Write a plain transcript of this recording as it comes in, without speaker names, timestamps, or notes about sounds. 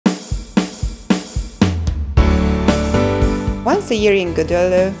Once a year in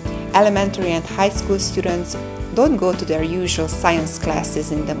Gödöllő, elementary and high school students don't go to their usual science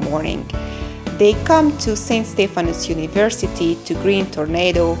classes in the morning. They come to Saint Stephanus University to Green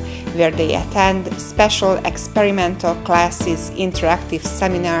Tornado, where they attend special experimental classes, interactive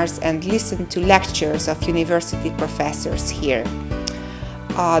seminars, and listen to lectures of university professors here.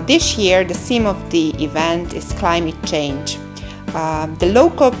 This year, the theme of the event is climate change. The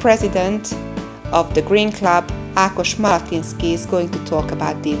local president of the Green Club, Ákos Malatinszky, is going to talk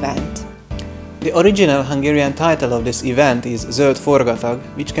about the event. The original Hungarian title of this event is Zöld Forgatag,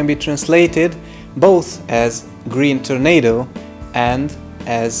 which can be translated both as Green Tornado and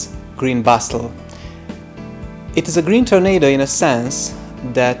as Green Bustle. It is a green tornado in a sense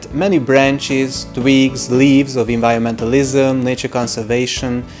that many branches, twigs, leaves of environmentalism, nature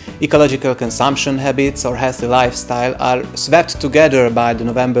conservation, ecological consumption habits or healthy lifestyle are swept together by the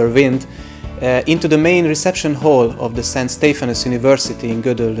November wind into the main reception hall of the Saint Stephanus University in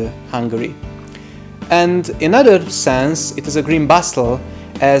Gödöllő, Hungary. And in another sense, it is a green bustle,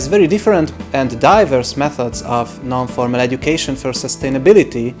 as very different and diverse methods of non-formal education for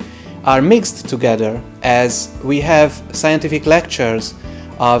sustainability are mixed together, as we have scientific lectures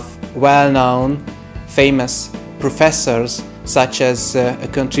of well-known, famous professors, such as a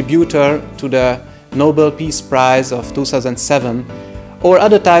contributor to the Nobel Peace Prize of 2007, or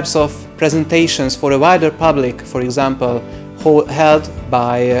other types of presentations for a wider public, for example, held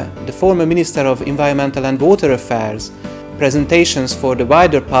by the former Minister of Environmental and Water Affairs. Presentations for the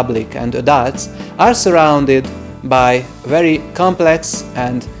wider public and adults are surrounded by very complex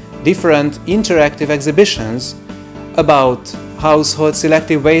and different interactive exhibitions about household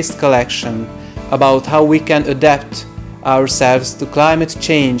selective waste collection, about how we can adapt ourselves to climate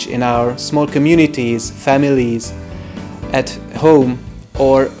change in our small communities, families, at home,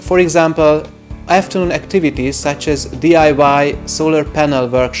 or, for example, afternoon activities such as DIY solar panel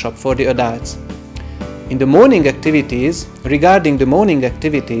workshop for the adults. In the morning activities, regarding the morning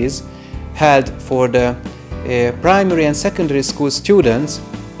activities held for the primary and secondary school students,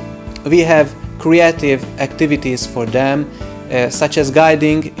 we have creative activities for them, such as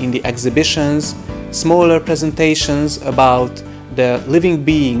guiding in the exhibitions, smaller presentations about the living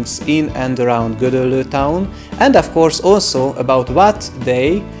beings in and around Gödöllő town, and of course also about what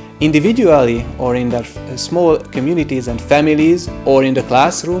they individually or in their small communities and families or in the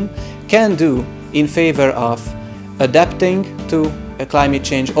classroom can do in favor of adapting to climate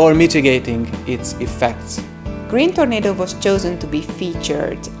change or mitigating its effects. Green Tornado was chosen to be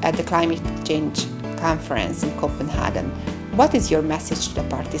featured at the Climate Change Conference in Copenhagen. What is your message to the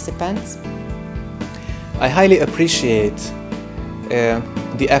participants? I highly appreciate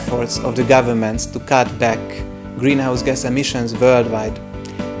the efforts of the governments to cut back greenhouse gas emissions worldwide,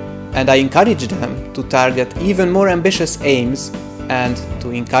 and I encourage them to target even more ambitious aims and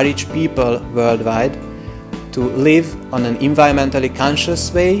to encourage people worldwide to live on an environmentally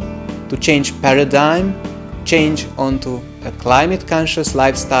conscious way, to change paradigm, change onto a climate conscious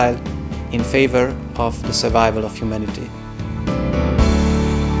lifestyle in favor of the survival of humanity.